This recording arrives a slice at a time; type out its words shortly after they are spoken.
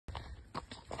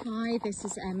Hi, this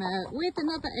is Emma with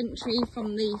another entry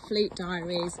from the Flute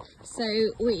Diaries. So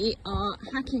we are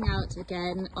hacking out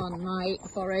again on my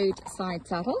borrowed side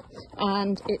saddle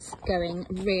and it's going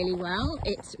really well.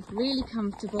 It's really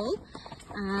comfortable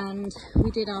and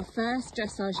we did our first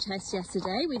dressage test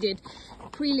yesterday. We did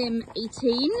prelim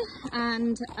 18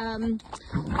 and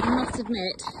I must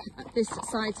admit this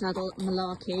side saddle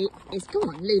malarkey is, go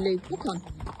on Lulu, walk on.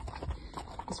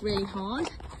 It's really hard.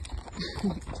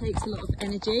 It takes a lot of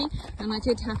energy and I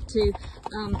did have to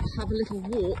have a little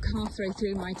walk halfway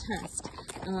through my test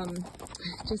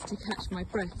just to catch my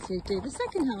breath to do the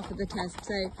second half of the test.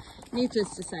 So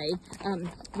needless to say,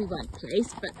 we weren't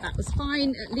placed, but that was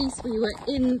fine. At least we were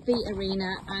in the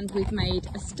arena and we've made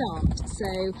a start.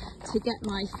 So to get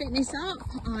my fitness up,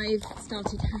 I've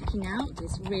started hacking out.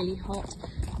 It's really hot,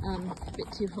 a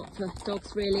bit too hot for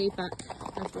dogs really, but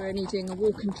as we're only doing a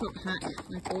walk and trot hack,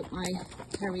 I brought my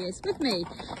terriers with me.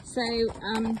 So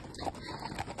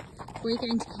we're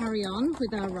going to carry on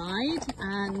with our ride,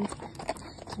 and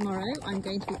tomorrow I'm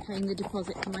going to be paying the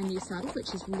deposit for my new saddle,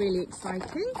 which is really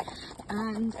exciting,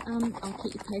 and I'll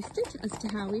keep you posted as to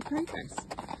how we progress.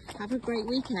 Have a great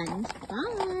weekend.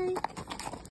 Bye.